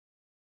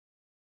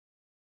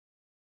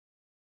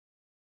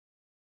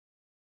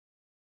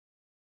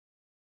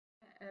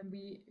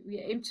we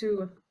aim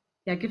to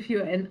give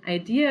you an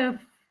idea of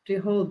the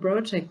whole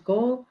project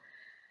goal.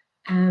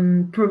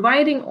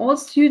 Providing all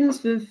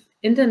students with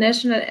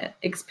international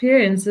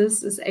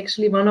experiences is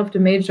actually one of the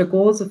major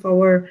goals of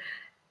our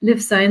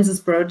Life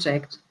Sciences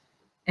project.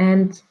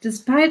 And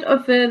despite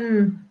of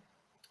an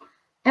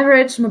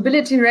average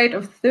mobility rate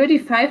of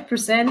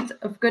 35%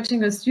 of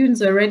Göttingen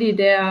students already,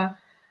 there are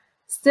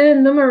still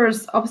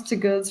numerous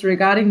obstacles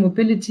regarding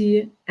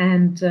mobility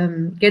and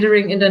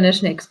gathering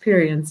international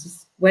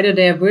experiences, whether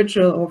they are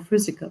virtual or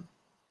physical.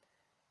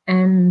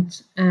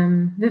 And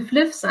with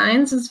Life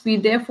Sciences, we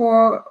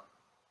therefore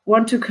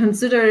want to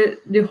consider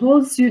the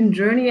whole student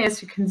journey,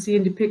 as you can see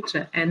in the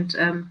picture. And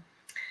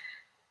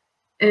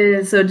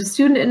so the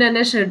student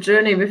international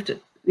journey,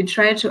 we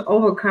try to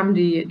overcome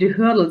the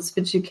hurdles,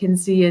 which you can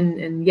see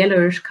in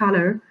yellowish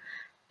color,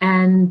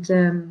 and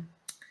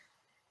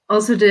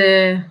also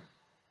the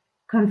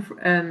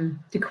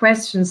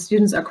questions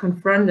students are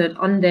confronted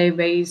on their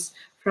ways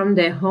from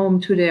their home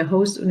to their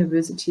host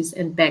universities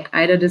and back,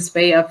 either this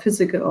way are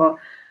physical or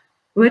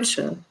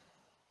virtual.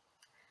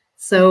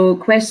 So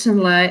questions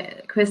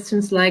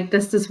like,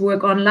 does this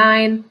work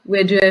online?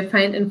 Where do I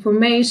find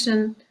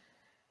information?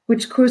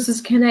 Which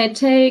courses can I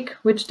take?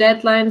 Which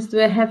deadlines do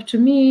I have to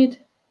meet?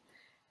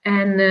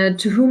 And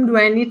to whom do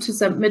I need to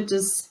submit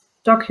these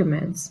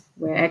documents?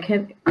 Where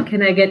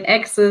can I get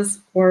access,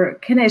 or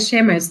can I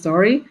share my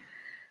story?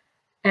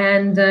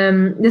 And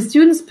the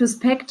student's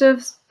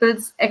perspective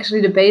builds actually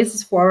the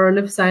basis for our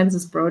Life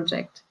Sciences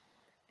project.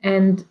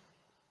 And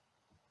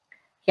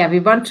yeah,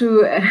 we want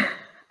to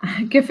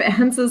give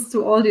answers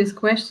to all these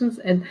questions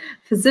and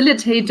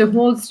facilitate the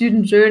whole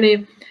student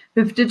journey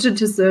with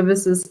digital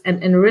services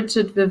and enrich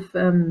it with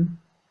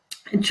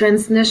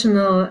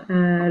transnational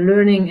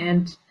learning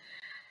and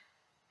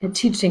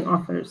teaching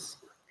offers.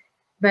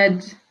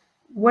 But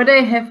what I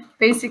have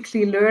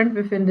basically learned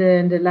within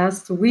the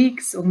last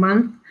weeks or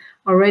month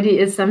already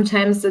is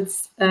sometimes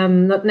it's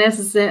not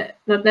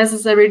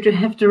necessary to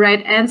have the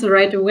right answer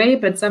right away,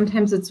 but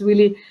sometimes it's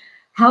really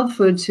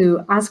helpful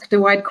to ask the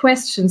right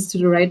questions to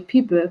the right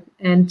people.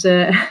 And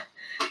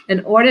in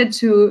order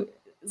to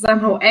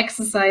somehow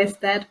exercise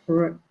that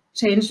or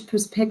change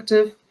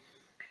perspective,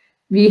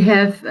 we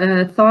have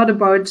thought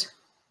about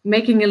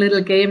making a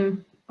little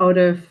game out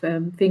of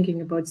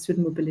thinking about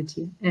student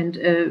mobility. And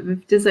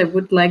with this, I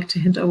would like to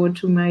hand over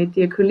to my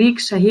dear colleague,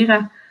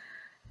 Chahira.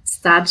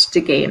 Start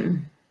the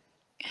game.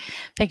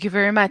 Thank you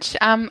very much.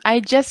 I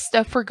just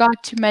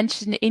forgot to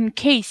mention, in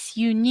case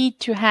you need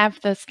to have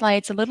the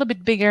slides a little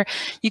bit bigger,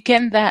 you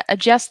can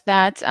adjust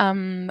that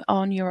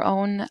on your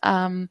own.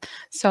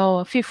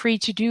 So feel free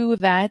to do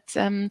that.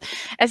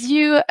 As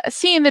you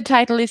see in the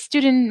title, is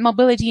Student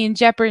Mobility in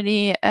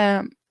Jeopardy.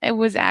 It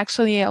was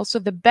actually also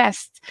the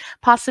best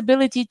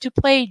possibility to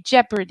play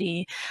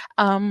Jeopardy.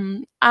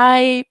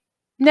 I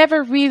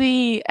never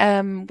really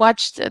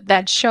watched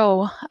that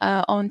show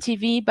on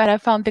TV, but I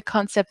found the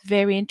concept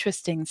very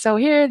interesting. So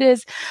here it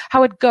is,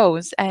 how it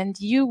goes, and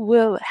you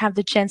will have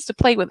the chance to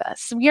play with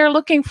us. We are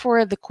looking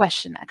for the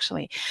question,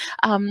 actually.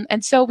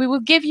 And so we will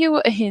give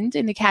you a hint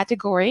in the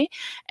category,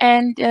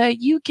 and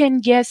you can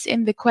guess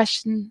in the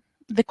question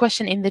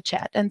in the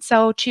chat. And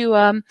so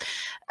to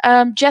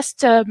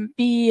just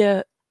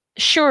be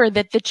sure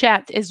that the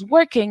chat is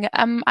working,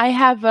 I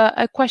have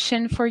a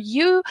question for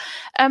you.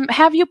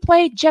 Have you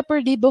played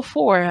Jeopardy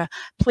before?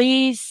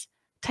 Please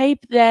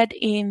type that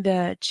in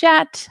the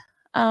chat.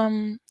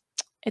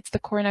 It's the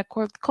corner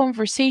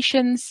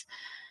conversations.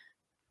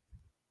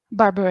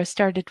 Barbara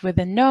started with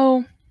a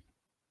no.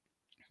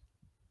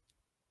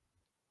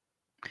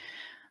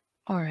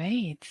 All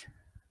right.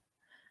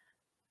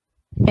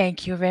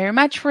 Thank you very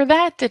much for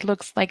that. It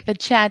looks like the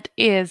chat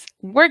is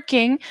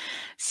working.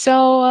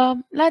 So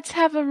let's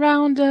have a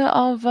round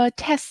of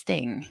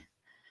testing.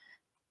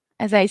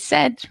 As I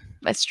said,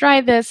 let's try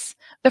this.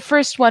 The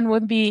first one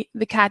would be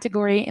the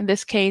category, in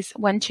this case,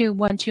 1, 2,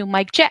 1, 2,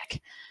 mic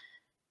check.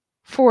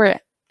 For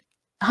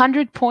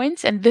 100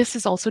 points, and this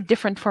is also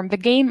different from the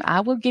game, I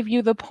will give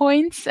you the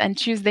points and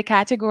choose the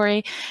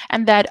category,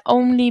 and that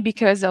only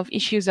because of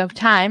issues of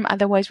time.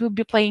 Otherwise, we'll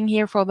be playing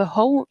here for the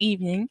whole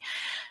evening.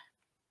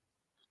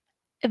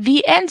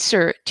 The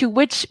answer to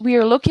which we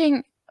are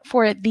looking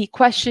for the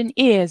question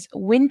is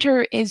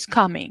winter is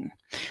coming.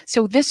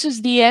 So this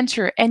is the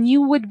answer, and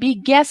you would be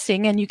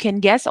guessing, and you can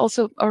guess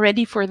also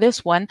already for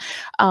this one,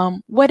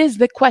 what is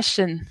the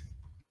question?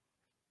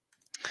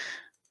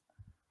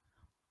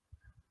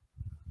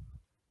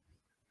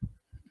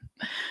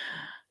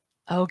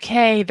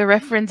 Okay, the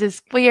reference is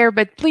clear,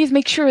 but please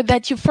make sure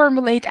that you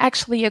formulate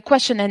actually a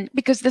question, and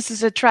because this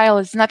is a trial,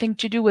 it's nothing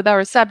to do with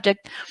our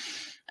subject.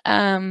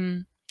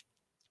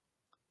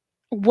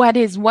 What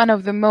is one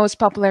of the most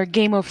popular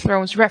Game of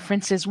Thrones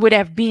references would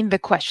have been the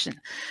question.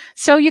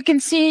 So you can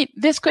see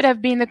this could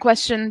have been the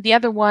question. The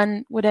other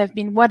one would have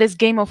been, what is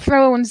Game of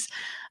Thrones?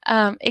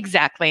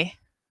 Exactly.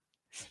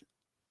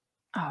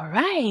 All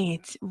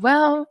right.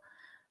 Well,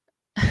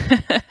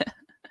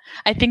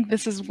 I think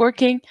this is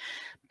working.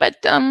 But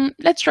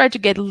let's try to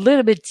get a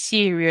little bit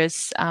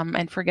serious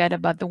and forget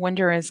about the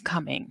winter is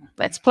coming.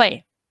 Let's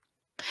play.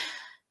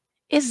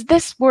 Is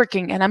this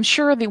working? And I'm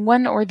sure the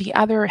one or the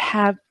other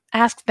have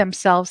asked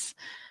themselves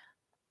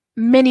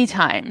many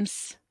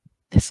times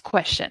this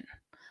question.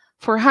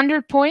 For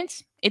 100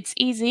 points, it's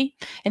easy,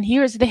 and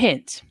here's the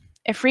hint.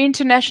 A free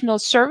international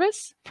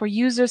service for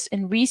users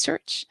in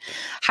research,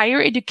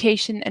 higher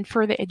education, and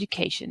further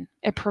education.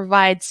 It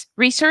provides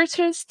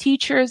researchers,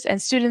 teachers,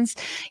 and students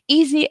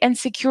easy and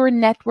secure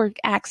network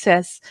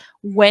access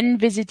when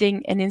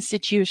visiting an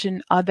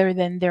institution other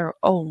than their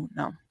own.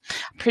 I'm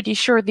pretty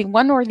sure the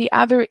one or the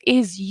other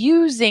is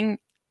using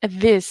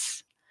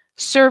this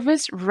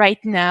service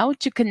right now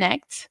to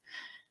connect.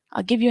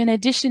 I'll give you an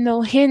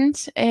additional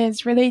hint.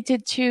 It's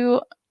related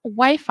to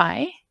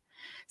Wi-Fi.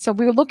 So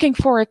we're looking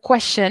for a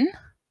question.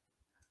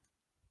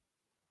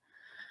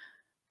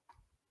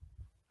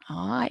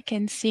 Oh, I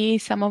can see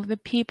some of the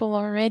people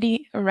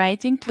already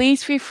writing.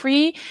 Please feel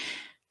free,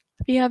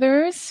 the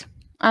others.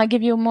 I'll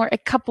give you a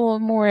couple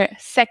more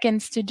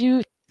seconds to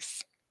do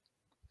this.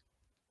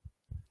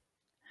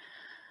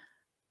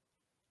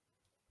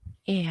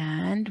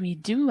 And we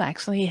do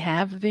actually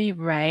have the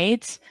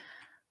right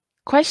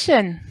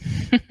question.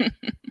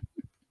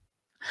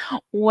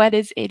 What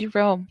is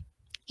Edu-Rome?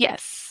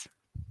 Yes.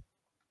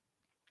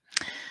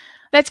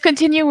 Let's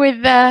continue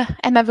with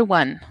another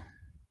one.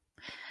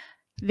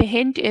 The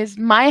hint is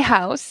my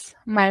house,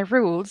 my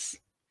rules,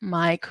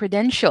 my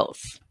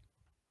credentials.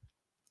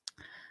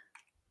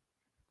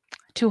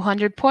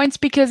 200 points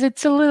because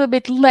it's a little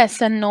bit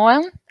less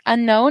unknown.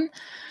 And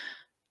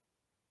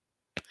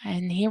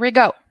here we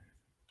go.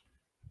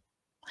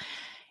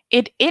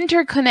 It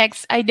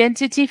interconnects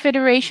identity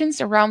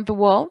federations around the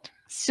world,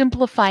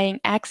 simplifying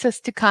access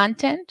to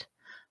content,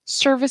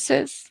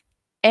 services,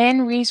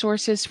 and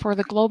resources for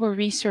the global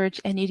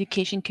research and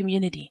education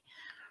community.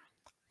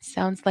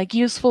 Sounds like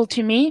useful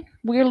to me.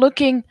 We're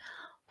looking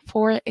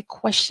for a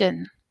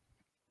question.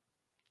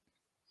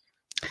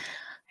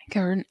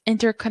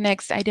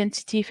 Interconnects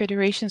identity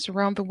federations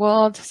around the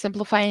world,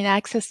 simplifying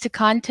access to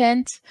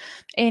content.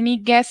 Any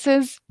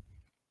guesses?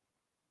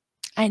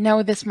 I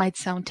know this might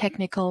sound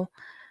technical.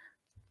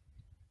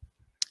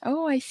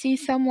 Oh, I see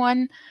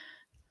someone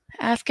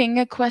asking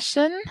a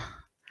question.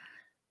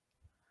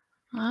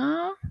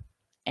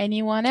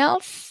 Anyone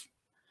else?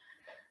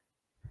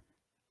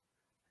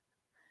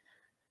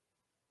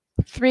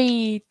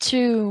 3,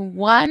 2,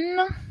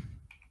 1.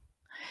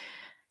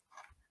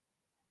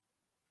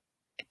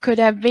 Could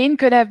have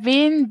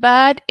been,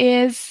 but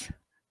is...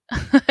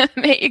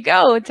 There you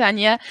go,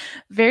 Tanya.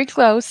 Very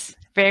close,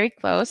 very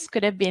close.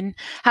 Could have been.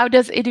 How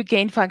does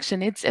EduGain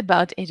function? It's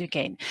about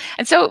EduGain.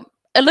 And so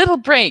a little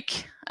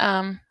break.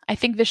 I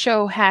think the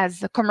show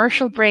has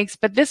commercial breaks,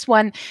 but this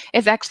one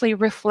is actually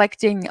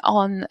reflecting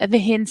on the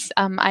hints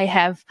I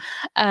have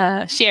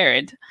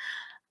shared.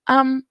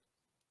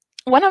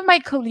 One of my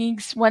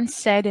colleagues once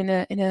said in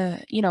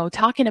a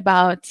talking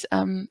about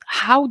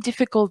how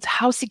difficult,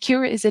 how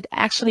secure is it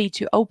actually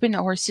to open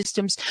our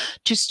systems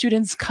to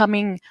students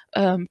coming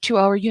to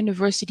our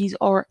universities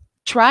or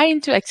trying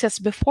to access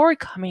before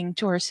coming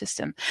to our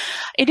system.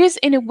 It is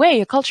in a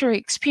way a cultural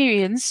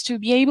experience to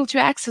be able to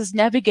access,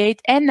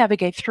 navigate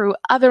through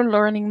other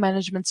learning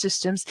management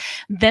systems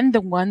than the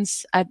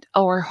ones at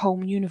our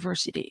home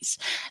universities.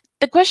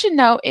 The question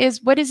now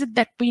is, what is it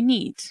that we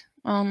need?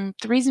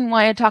 The reason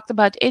why I talked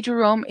about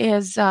Edu-Rome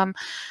is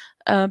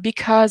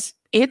because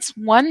it's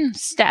one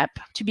step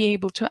to be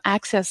able to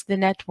access the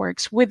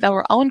networks with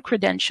our own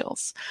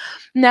credentials.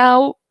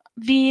 Now,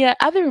 the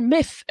other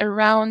myth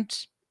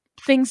around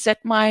things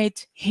that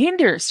might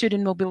hinder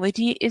student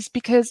mobility is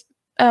because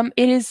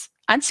it is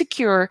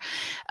unsecure.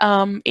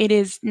 It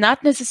is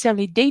not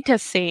necessarily data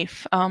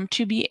safe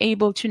to be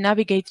able to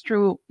navigate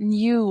through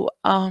new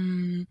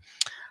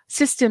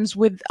systems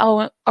with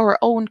our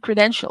own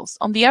credentials.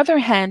 On the other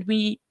hand,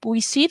 we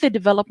see the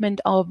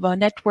development of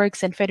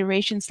networks and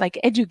federations like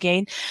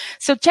EduGain.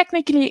 So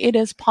technically it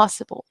is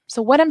possible.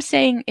 So what I'm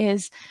saying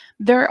is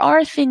there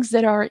are things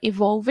that are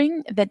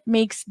evolving that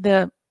makes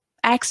the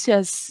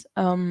access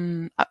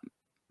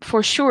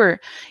for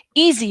sure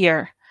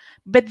easier,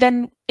 but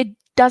then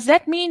does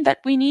that mean that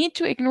we need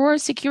to ignore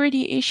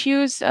security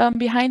issues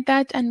behind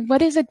that? And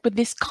what is it with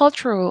this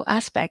cultural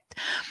aspect?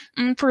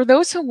 For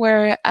those who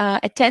were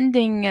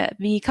attending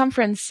the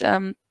conference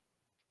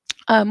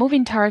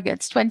Moving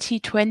Targets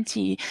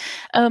 2020,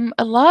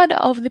 a lot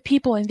of the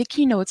people in the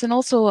keynotes and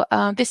also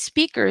the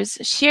speakers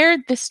shared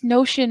this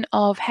notion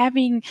of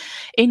having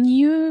a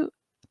new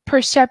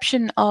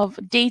perception of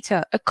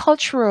data, a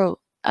cultural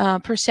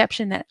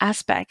perception and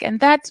aspect, and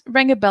that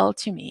rang a bell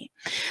to me.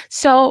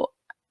 So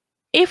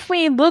if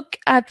we look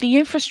at the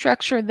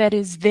infrastructure that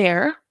is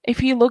there,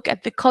 if you look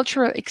at the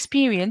cultural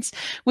experience,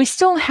 we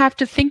still have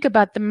to think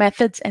about the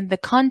methods and the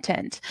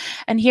content.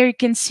 And here you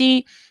can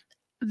see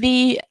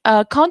the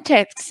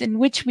context in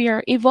which we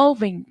are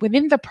evolving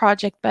within the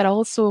project, but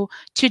also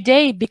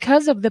today,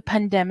 because of the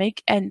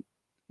pandemic and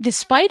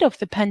despite of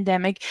the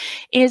pandemic,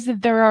 is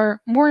that there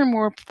are more and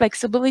more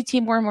flexibility,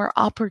 more and more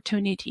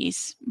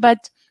opportunities.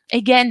 But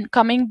again,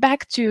 coming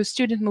back to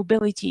student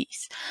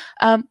mobilities,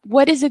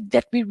 what is it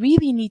that we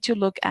really need to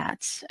look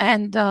at?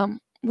 And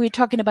we're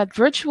talking about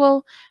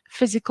virtual,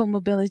 physical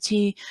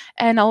mobility,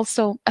 and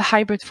also a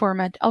hybrid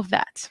format of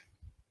that.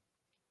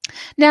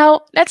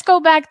 Now, let's go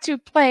back to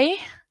play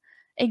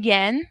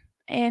again.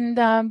 And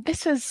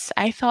this is,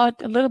 I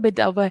thought, a little bit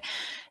of a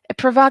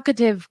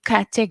provocative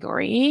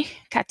category.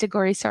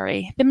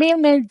 The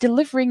mailman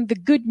delivering the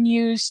good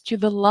news to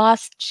the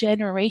lost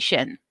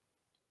generation.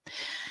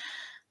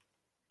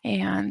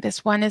 And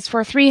this one is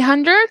for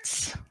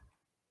 300s.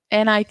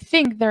 And I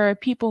think there are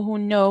people who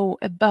know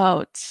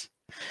about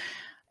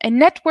a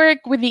network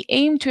with the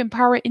aim to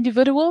empower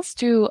individuals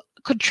to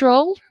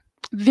control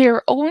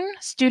their own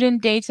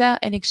student data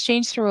and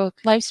exchange throughout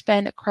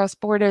lifespan across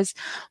borders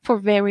for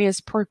various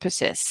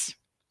purposes.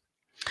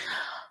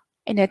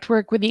 A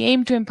network with the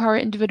aim to empower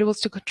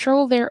individuals to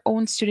control their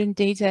own student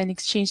data and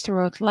exchange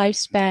throughout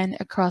lifespan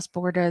across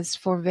borders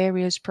for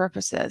various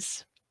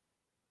purposes.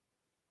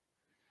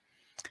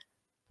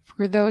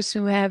 For those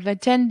who have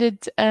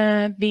attended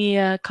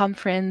the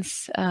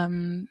conference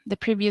the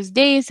previous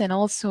days and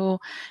also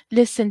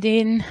listened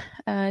in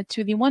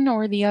to the one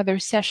or the other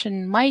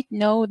session might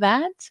know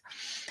that.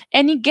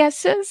 Any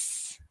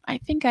guesses? I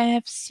think I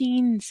have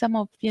seen some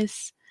of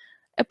this.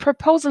 A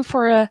proposal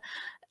for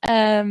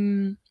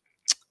a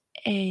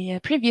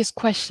previous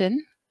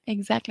question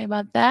exactly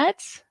about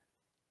that.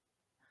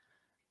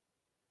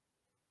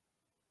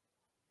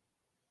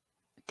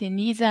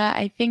 Denisa,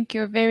 I think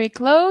you're very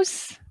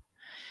close.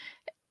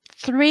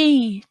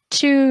 3,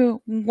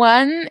 2,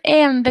 1,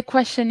 and the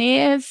question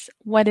is,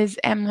 what is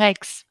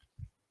MREX?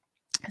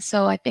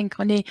 So I think,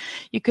 René,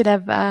 you could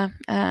have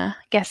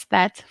guessed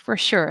that for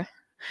sure.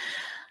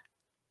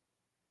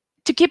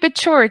 To keep it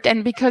short,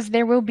 and because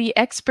there will be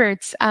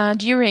experts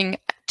during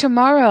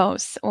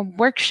tomorrow's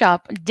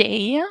workshop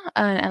day,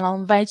 and I'll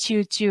invite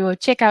you to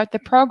check out the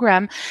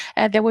program.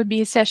 There will be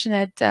a session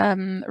at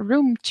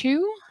room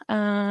 2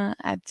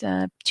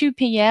 at 2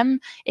 p.m.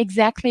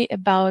 exactly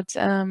about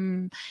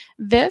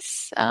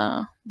this.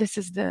 This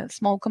is the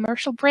small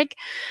commercial break.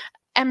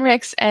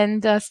 MREX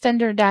and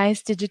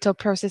standardized digital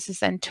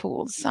processes and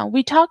tools.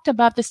 We talked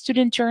about the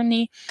student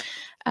journey,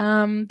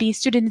 the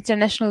student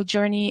international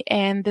journey,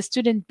 and the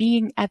student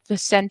being at the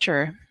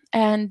center.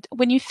 And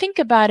when you think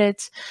about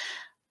it,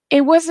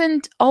 it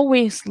wasn't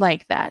always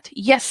like that.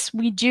 Yes,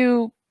 we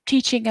do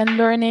teaching and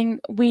learning.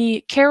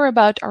 We care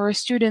about our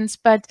students,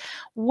 but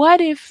what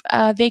if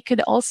they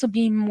could also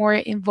be more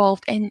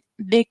involved and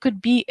they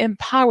could be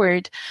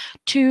empowered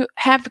to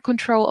have the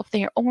control of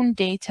their own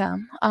data?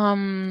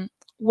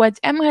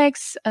 What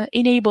MREX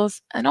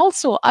enables, and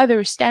also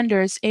other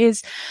standards,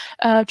 is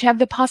to have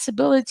the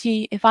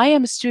possibility, if I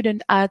am a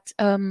student at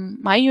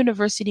my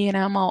university and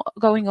I'm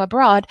going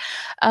abroad,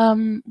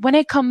 when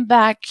I come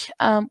back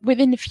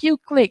within a few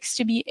clicks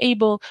to be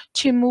able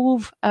to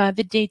move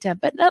the data,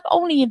 but not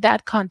only in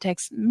that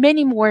context,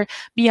 many more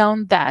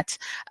beyond that,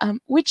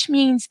 which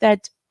means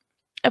that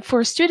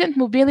for student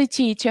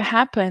mobility to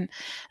happen,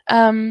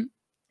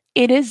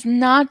 it is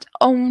not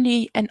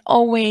only and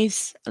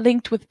always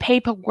linked with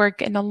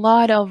paperwork and a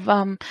lot of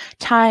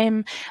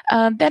time.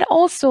 That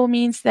also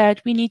means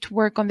that we need to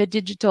work on the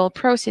digital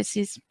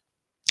processes.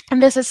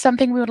 And this is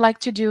something we would like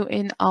to do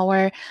in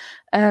our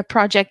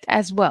project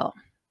as well.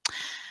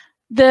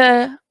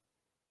 The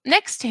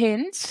next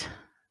hint,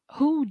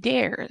 who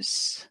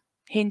dares?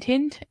 Hint,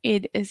 hint,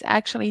 it is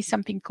actually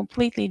something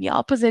completely the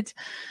opposite.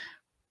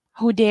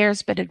 Who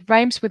dares, but it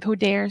rhymes with who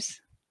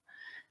dares.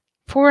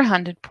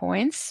 400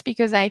 points,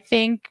 because I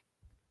think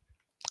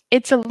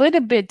it's a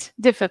little bit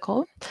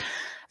difficult.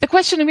 The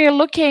question we are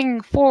looking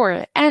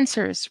for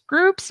answers: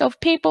 groups of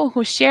people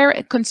who share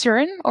a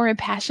concern or a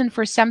passion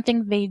for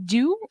something they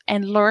do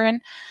and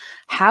learn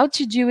how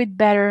to do it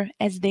better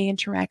as they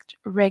interact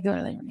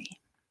regularly.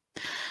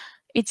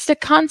 It's a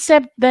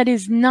concept that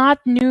is not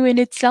new in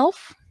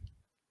itself,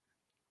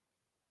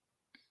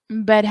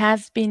 but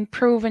has been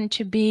proven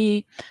to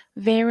be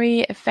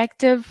very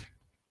effective.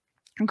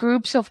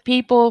 Groups of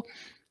people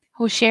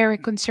who share a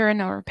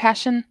concern or a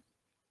passion.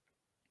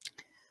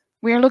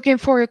 We're looking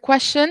for a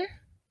question.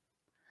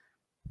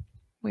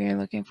 We're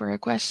looking for a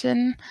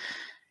question.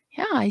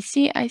 Yeah, I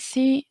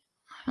see.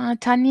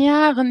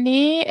 Tanya,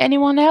 René,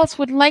 anyone else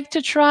would like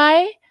to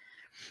try?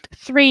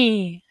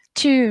 3,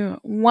 2,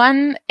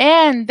 1,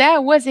 and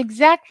that was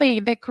exactly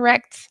the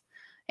correct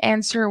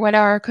answer. What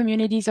are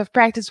communities of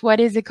practice? What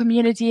is a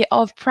community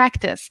of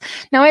practice?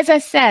 Now, as I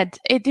said,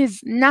 it is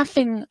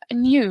nothing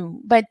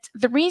new, but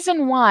the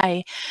reason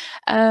why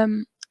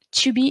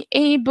to be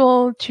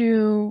able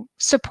to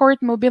support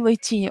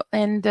mobility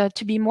and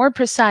to be more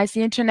precise,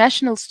 the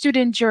international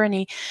student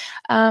journey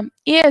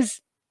is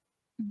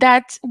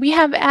that we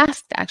have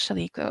asked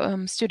actually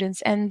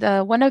students, and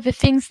one of the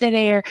things that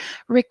they are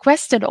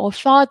requested or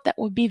thought that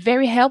would be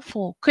very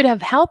helpful, could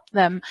have helped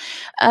them,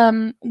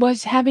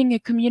 was having a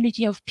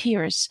community of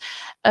peers,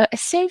 a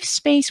safe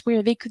space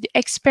where they could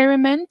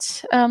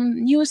experiment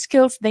new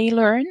skills they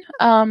learn,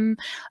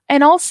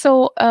 and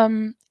also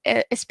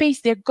a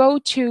space they go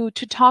to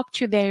talk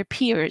to their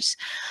peers.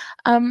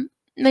 In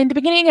the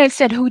beginning, I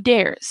said, who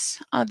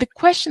dares? The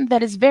question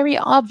that is very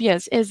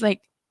obvious is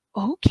like,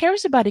 who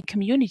cares about a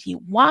community?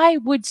 Why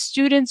would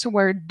students who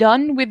are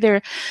done with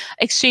their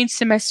exchange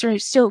semester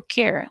still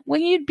care? Well,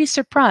 you'd be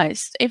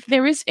surprised. If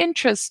there is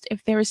interest,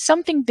 if there is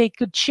something they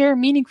could share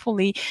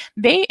meaningfully,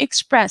 they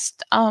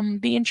expressed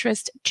the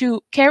interest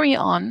to carry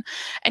on.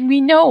 And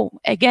we know,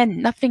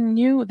 again, nothing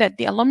new, that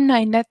the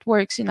alumni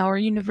networks in our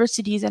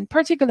universities, and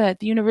particularly at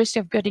the University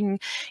of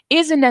Göttingen,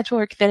 is a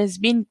network that has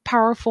been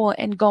powerful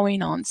and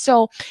going on.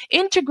 So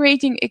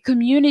integrating a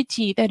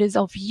community that is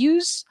of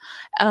use,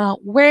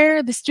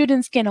 where the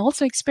students can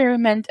also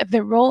experiment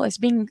their role as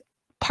being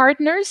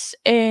partners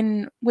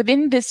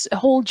within this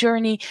whole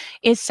journey,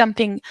 is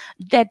something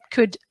that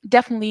could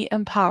definitely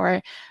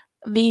empower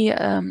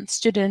the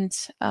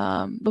student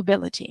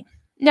mobility.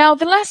 Now,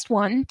 the last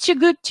one, too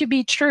good to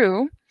be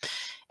true,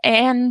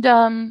 and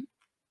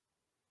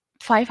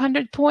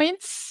 500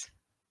 points.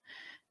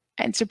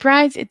 And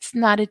surprise, it's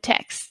not a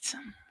text.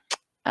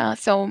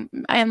 So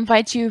I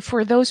invite you,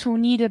 for those who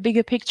need a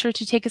bigger picture,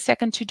 to take a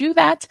second to do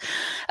that.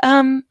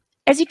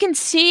 As you can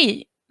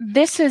see,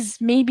 this is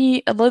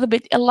maybe a little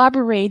bit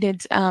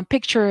elaborated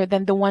picture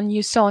than the one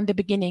you saw in the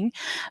beginning,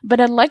 but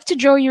I'd like to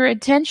draw your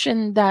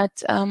attention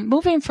that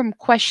moving from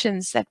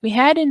questions that we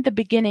had in the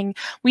beginning,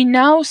 we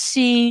now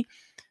see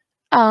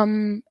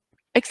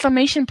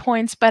exclamation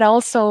points, but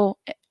also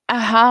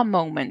aha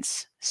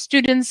moments.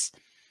 Students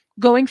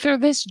going through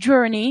this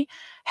journey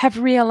have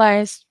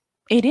realized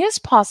it is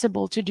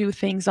possible to do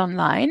things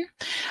online.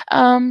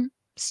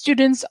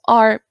 Students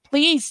are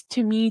pleased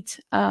to meet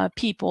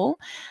people.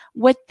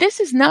 What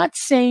this is not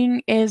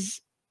saying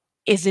is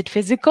it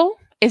physical?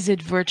 Is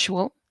it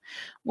virtual?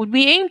 What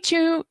we aim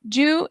to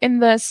do in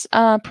this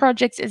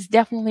project is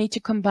definitely to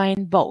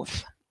combine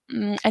both.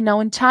 And now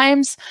in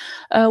times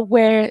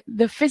where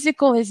the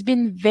physical has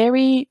been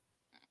very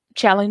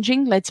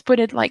challenging, let's put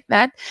it like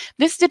that,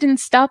 this didn't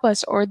stop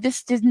us, or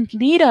this didn't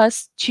lead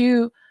us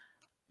to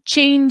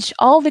change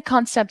all the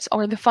concepts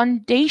or the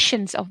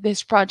foundations of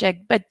this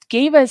project, but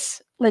gave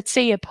us, let's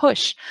say, a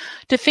push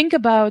to think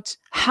about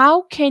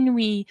how can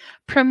we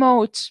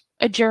promote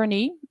a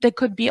journey that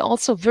could be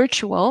also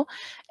virtual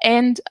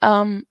and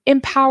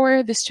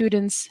empower the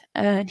students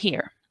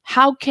here.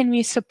 How can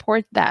we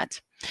support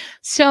that?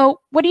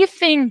 So what do you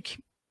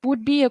think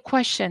would be a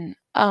question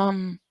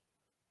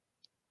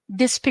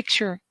this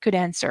picture could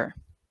answer?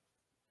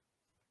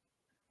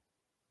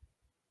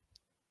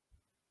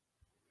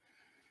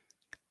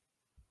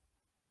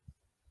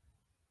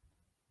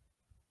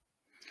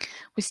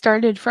 We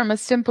started from a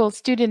simple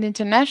student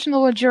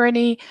international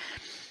journey.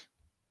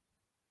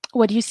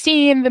 What you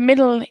see in the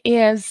middle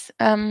is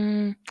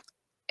a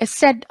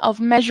set of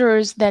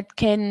measures that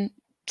can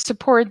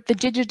support the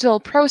digital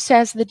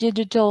process, the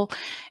digital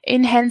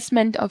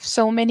enhancement of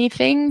so many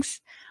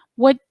things.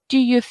 What do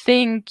you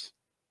think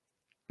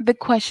the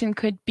question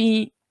could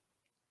be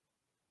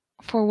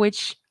for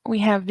which we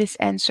have this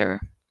answer?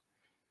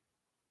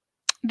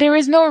 There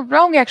is no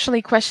wrong,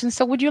 actually, question.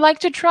 So would you like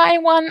to try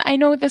one? I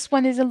know this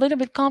one is a little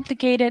bit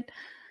complicated.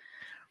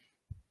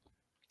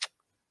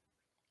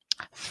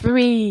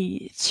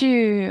 3,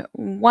 2,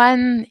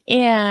 1,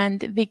 and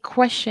the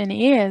question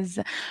is,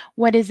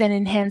 what is an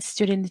enhanced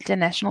student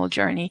international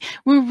journey?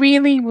 We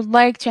really would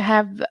like to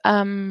have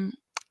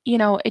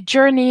a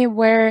journey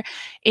where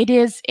it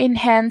is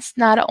enhanced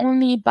not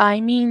only by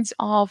means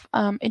of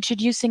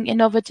introducing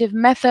innovative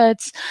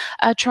methods,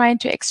 trying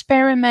to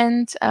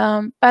experiment,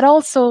 but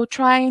also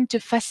trying to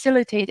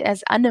facilitate,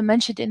 as Anna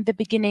mentioned in the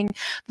beginning,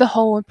 the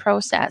whole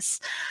process.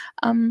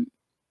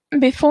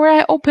 Before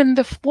I open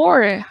the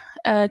floor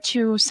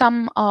to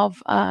some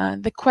of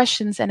the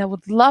questions, and I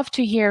would love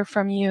to hear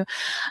from you,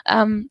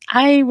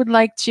 I would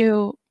like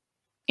to,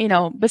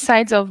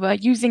 besides of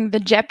using the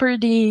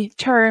Jeopardy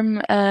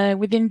term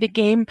within the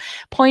game,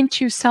 point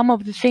to some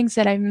of the things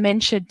that I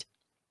mentioned.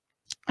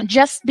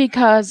 Just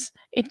because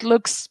it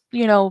looks,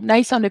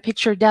 nice on the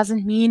picture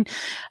doesn't mean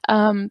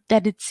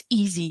that it's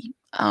easy.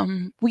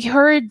 We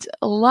heard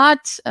a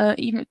lot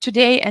even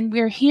today, and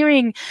we're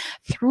hearing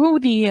through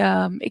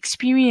the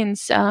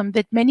experience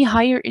that many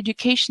higher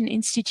education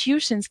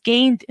institutions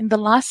gained in the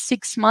last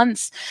 6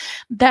 months,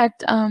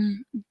 that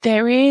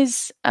there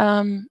is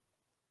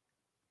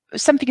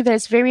something that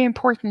is very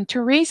important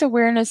to raise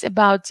awareness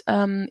about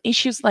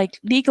issues like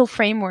legal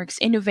frameworks,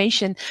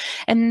 innovation,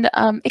 and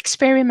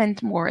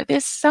experiment more.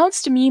 This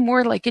sounds to me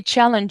more like a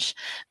challenge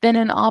than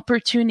an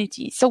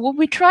opportunity. So what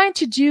we try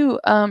to do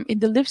in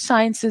the Live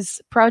Sciences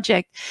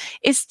project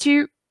is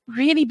to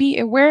really be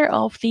aware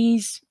of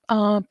these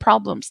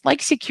problems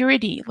like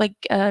security, like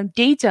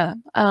data,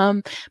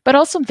 but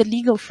also the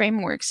legal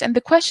frameworks. And the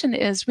question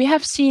is, we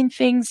have seen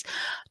things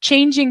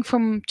changing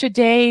from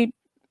today,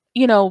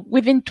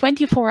 within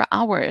 24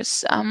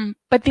 hours.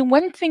 But the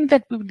one thing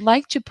that we would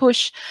like to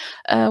push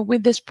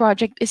with this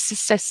project is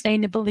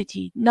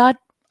sustainability, not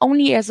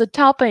only as a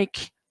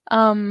topic,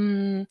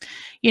 when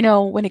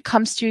it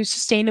comes to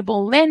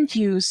sustainable land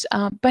use,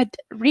 but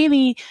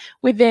really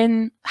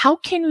within how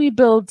can we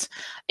build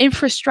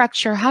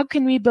infrastructure, how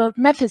can we build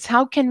methods,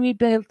 how can we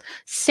build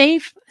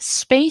safe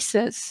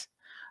spaces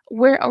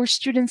where our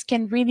students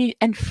can really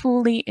and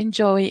fully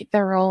enjoy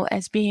their role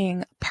as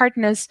being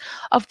partners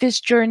of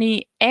this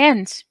journey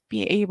and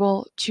be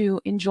able to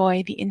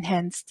enjoy the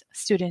enhanced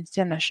student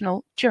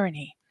international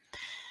journey.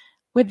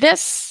 With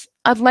this,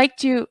 I'd like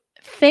to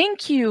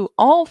thank you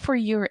all for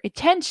your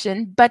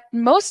attention, but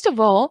most of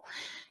all,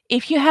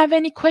 if you have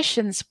any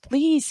questions,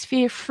 please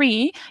feel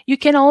free. You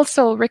can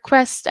also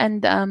request,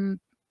 and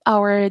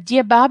our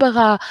dear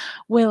Barbara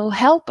will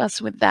help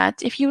us with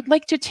that. If you would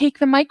like to take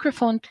the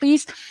microphone,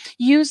 please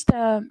use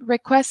the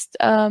request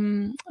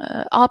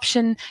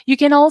option. You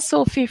can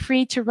also feel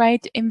free to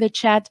write in the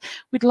chat.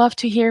 We'd love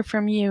to hear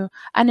from you.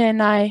 Anna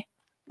and I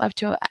love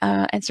to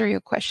answer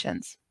your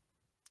questions.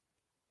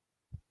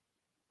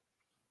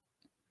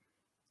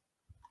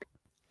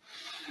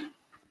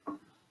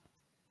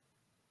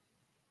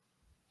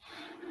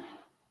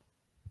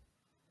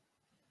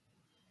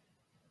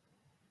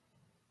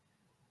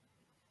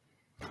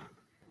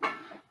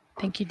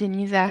 Thank you,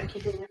 Denisa.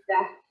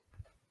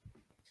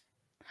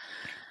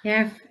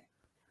 Yeah,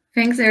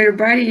 thanks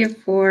everybody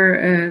for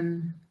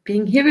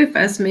being here with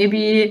us.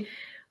 Maybe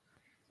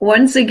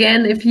once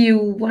again, if you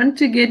want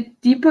to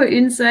get deeper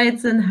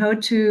insights on how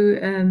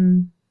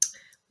to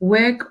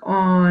work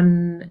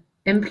on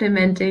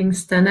implementing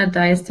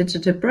standardized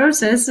digital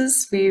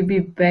processes, we'll be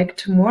back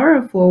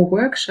tomorrow for a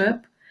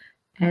workshop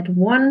at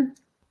 1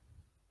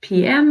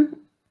 p.m.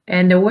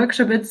 And the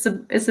workshop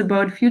is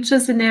about future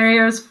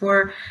scenarios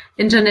for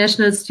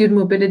international student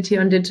mobility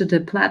on digital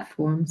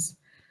platforms.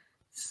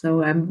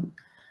 So I'm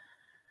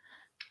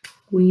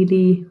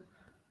really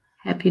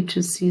happy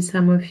to see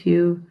some of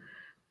you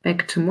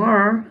back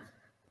tomorrow.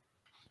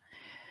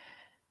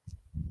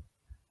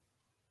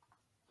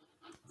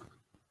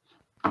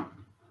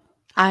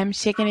 I'm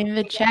checking in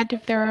the chat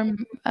if there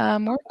are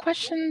more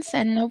questions,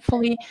 and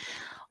hopefully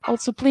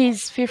also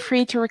please feel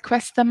free to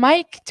request the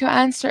mic to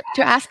ask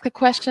the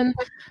question.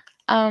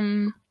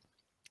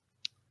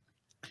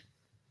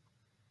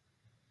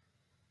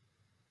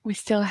 We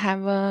still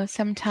have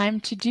some time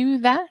to do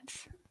that.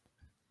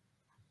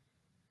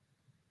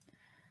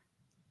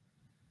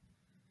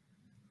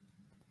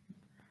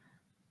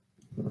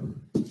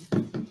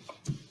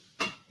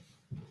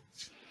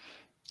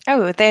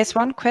 Oh, there's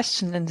one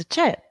question in the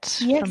chat.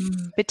 Yes.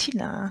 From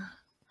Bettina.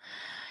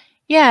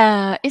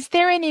 Yeah, is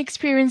there any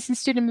experience in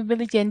student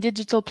mobility and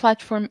digital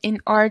platform in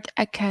art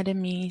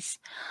academies?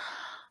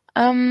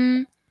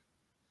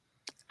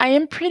 I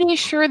am pretty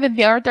sure that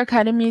the art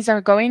academies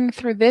are going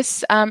through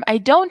this. I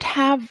don't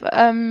have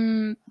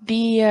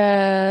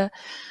the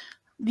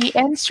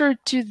answer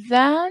to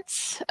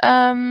that.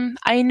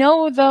 I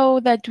know, though,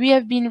 that we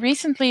have been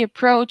recently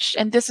approached,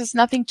 and this has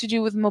nothing to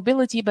do with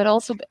mobility, but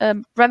also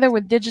rather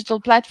with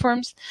digital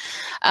platforms,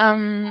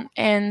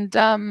 and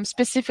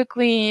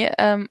specifically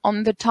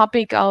on the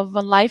topic of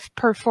live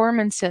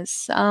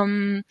performances.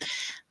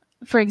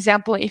 For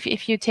example,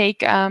 if you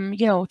take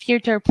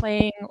theater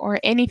playing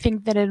or anything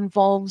that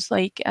involves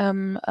like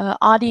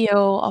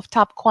audio of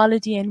top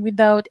quality and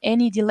without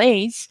any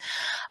delays,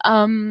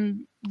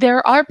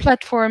 there are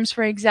platforms,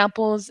 for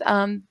example,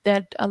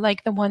 that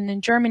like the one in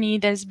Germany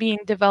that's being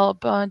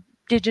developed.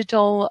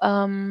 Digital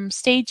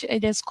stage,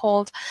 it is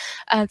called.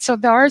 So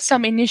there are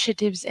some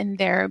initiatives in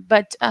there,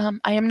 but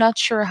I am not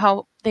sure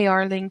how they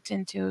are linked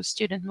into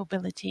student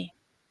mobility.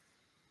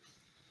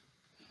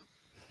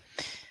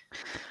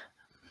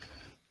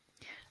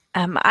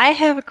 I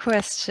have a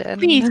question.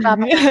 Please,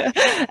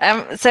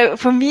 Barbara. So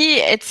for me,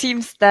 it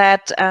seems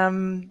that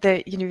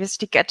the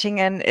University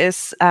Göttingen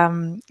is,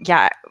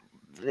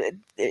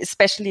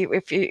 especially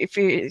if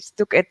you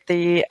look at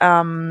the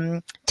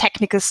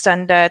technical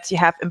standards you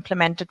have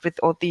implemented with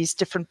all these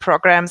different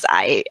programs,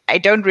 I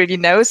don't really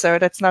know, so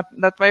that's not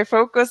my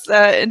focus,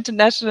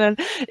 international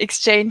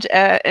exchange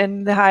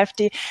in the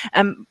HFD.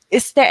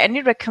 Is there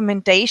any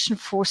recommendation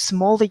for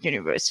smaller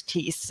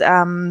universities?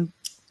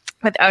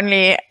 With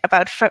only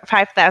about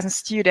 5,000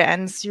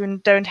 students, you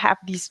don't have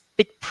these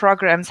big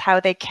programs, how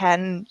they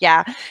can,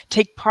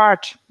 take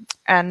part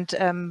and,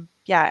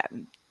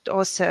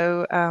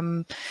 also,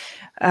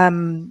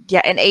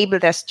 enable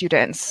their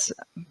students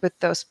with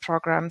those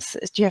programs.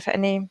 Do you have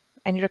any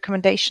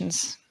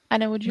recommendations?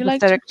 Anna, would you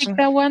like to take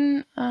that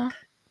one? I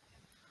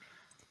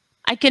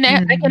can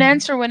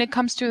answer when it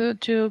comes to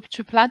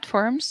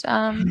platforms.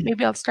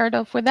 Maybe I'll start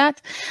off with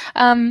that.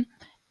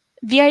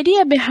 The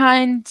idea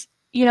behind,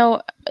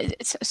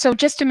 so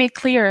just to make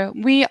clear,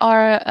 we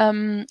are,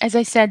 as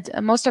I said,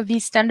 most of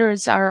these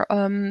standards are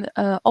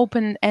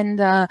open,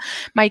 and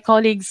my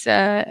colleagues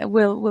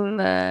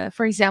will,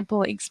 for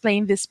example,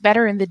 explain this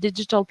better in the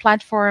digital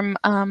platform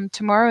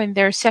tomorrow in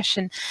their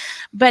session.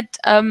 But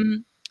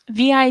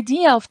the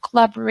idea of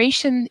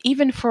collaboration,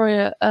 even for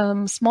a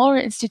smaller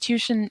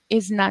institution,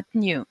 is not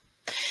new.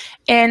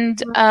 And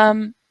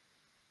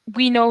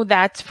we know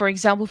that, for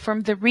example,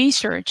 from the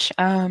research,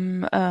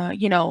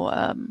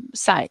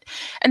 side.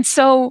 And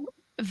so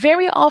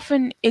very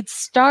often it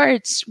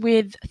starts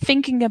with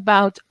thinking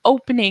about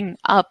opening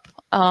up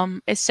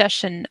a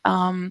session.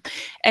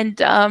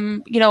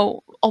 You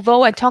know,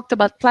 although I talked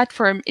about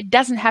platform, it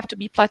doesn't have to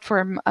be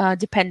platform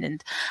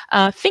dependent.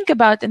 Think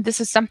about, and this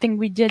is something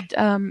we did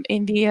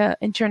in the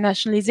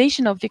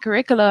internationalization of the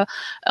curricula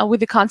with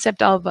the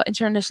concept of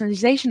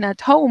internationalization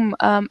at home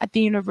at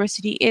the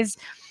university, is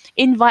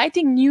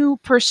inviting new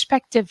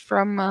perspective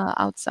from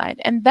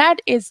outside, and that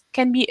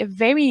can be a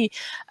very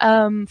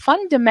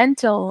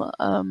fundamental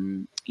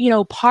you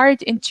know,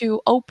 part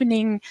into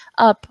opening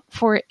up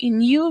for a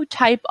new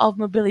type of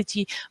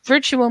mobility,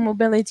 virtual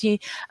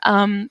mobility,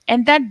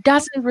 and that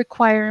doesn't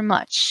require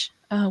much.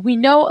 We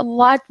know a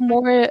lot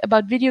more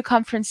about video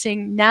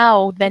conferencing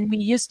now than we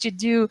used to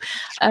do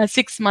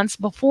 6 months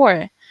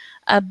before.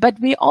 But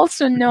we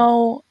also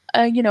know,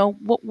 you know,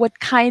 what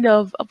kind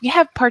of, we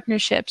have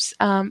partnerships,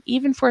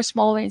 even for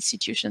smaller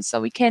institutions,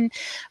 so we can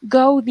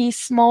go these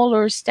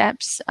smaller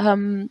steps.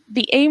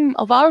 The aim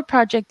of our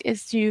project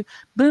is to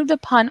build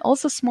upon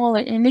also smaller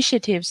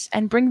initiatives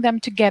and bring them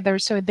together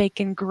so they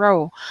can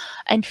grow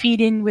and feed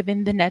in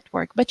within the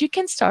network. But you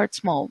can start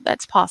small,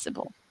 that's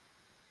possible.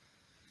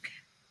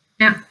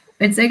 Yeah,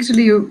 it's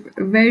actually a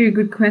very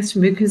good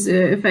question, because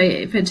if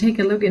I take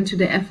a look into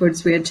the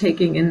efforts we are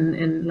taking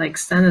in like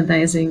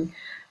standardizing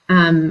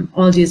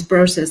all these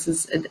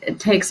processes, it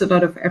takes a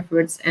lot of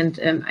efforts,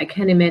 and I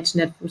can imagine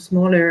that for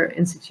smaller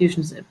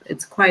institutions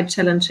it's quite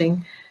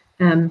challenging.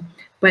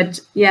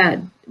 But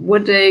yeah,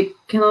 what I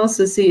can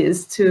also see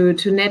is to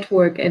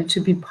network and to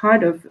be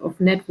part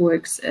of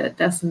networks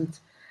doesn't.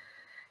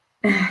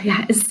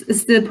 Yeah,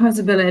 it's still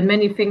possible, and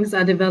many things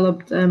are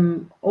developed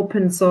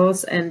open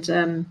source,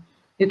 and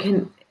you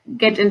can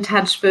get in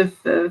touch with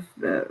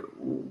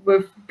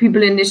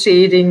people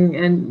initiating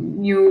and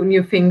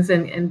new things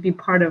and be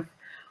part of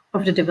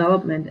the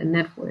development and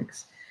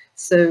networks.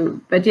 So,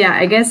 but yeah,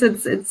 I guess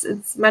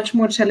it's much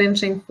more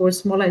challenging for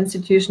smaller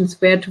institutions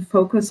where to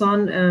focus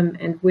on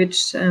and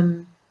which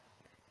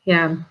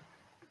yeah,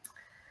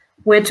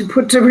 where to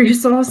put the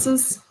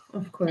resources,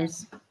 of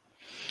course.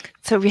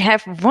 So we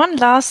have one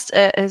last,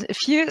 a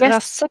few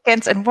last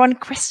seconds and one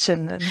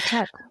question in the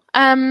chat.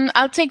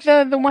 I'll take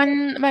the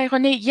one by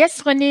René.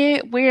 Yes,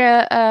 René, we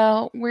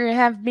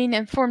have been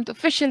informed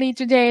officially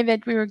today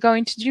that we were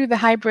going to do the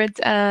hybrid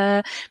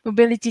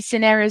mobility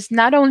scenarios,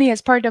 not only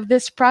as part of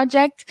this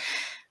project.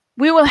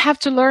 We will have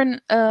to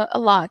learn a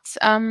lot.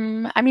 I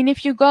mean,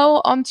 if you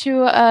go onto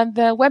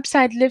the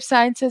website Live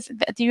Sciences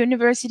at the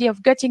University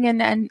of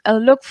Göttingen and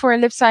look for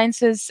Live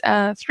Sciences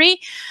 3,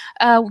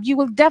 you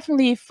will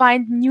definitely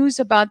find news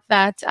about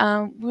that.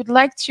 We would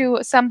like to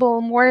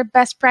assemble more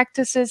best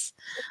practices,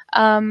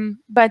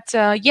 but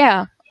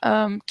yeah,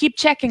 keep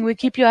checking. We'll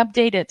keep you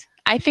updated.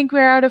 I think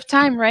we're out of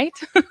time, right?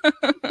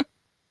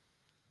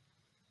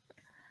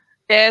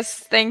 Yes,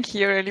 thank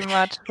you really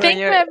much. Thank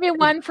you,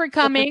 everyone, for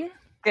coming.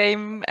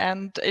 Game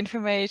and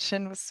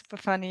information was super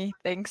funny.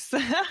 Thanks.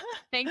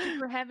 Thank you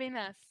for having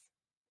us.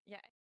 Yeah.